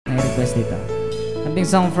request dito. Something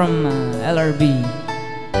song from LRB.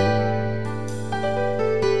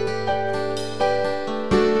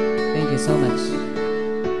 Thank you so much.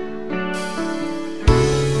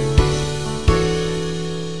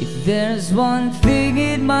 If there's one thing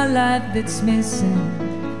in my life that's missing,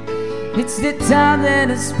 it's the time that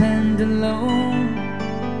I spend alone,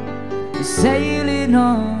 sailing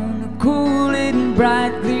on a cool and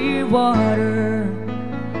bright clear water.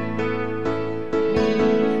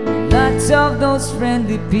 Lots of those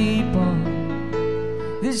friendly people,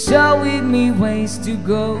 they're showing me ways to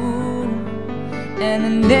go, and I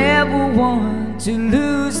never want to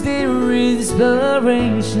lose their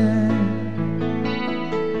inspiration.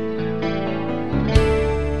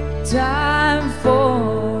 Time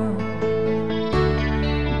for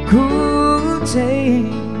cool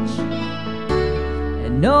change. I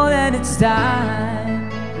know that it's time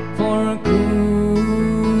for a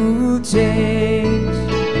cool change.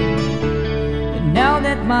 And now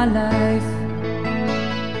that my life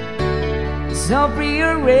is all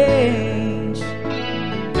prearranged,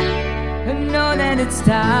 I know that it's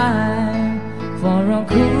time for a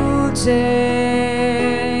cool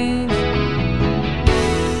change.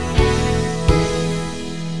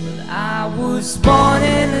 I was born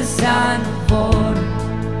in a sign of water,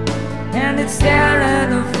 and it's there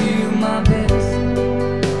that I feel my best.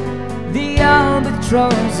 The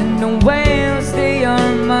albatross and the whales, they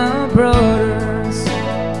are my brothers.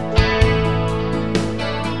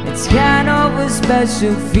 It's kind of a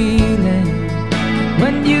special feeling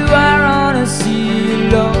when you are on a sea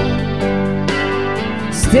alone,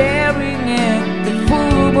 staring at the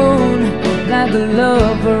full moon like a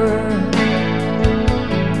lover.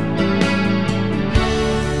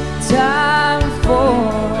 Time for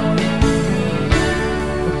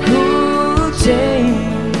a cool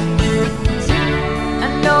change. I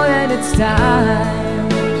know that it's time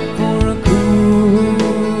for a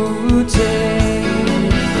cool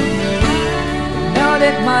change. Now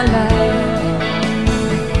that my life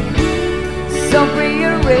is so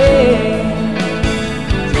prearranged,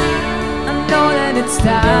 I know that it's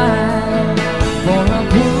time for a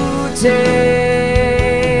cool change.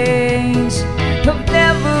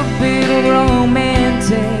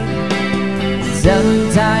 Romantic,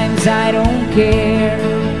 sometimes I don't care.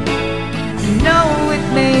 No, it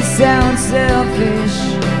may sound selfish,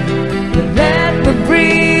 but let me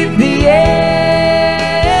breathe the air.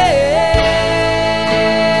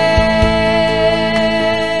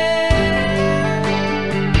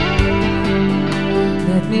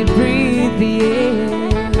 Let me breathe the air.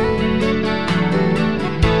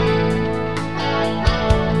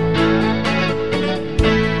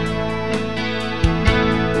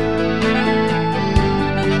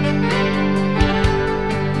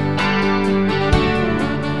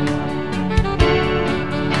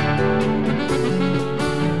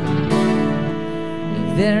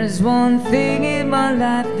 There's one thing in my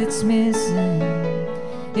life that's missing,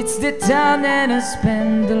 it's the time that I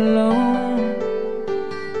spend alone,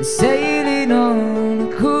 sailing on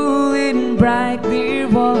a cool and bright clear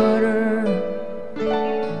water.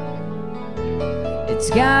 It's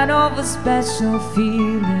kind of a special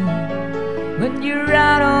feeling when you're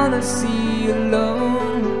out on the sea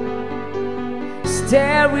alone,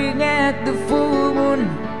 staring at the full moon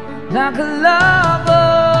like a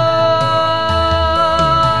lover.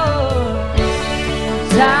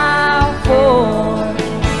 Time for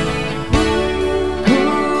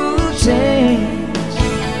cool change.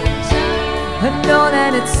 I know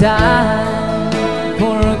that it's time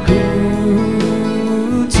for a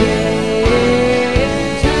cool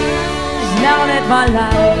change. Now that my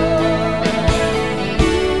life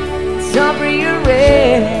is so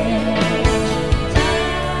prearranged,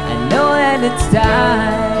 I know that it's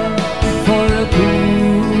time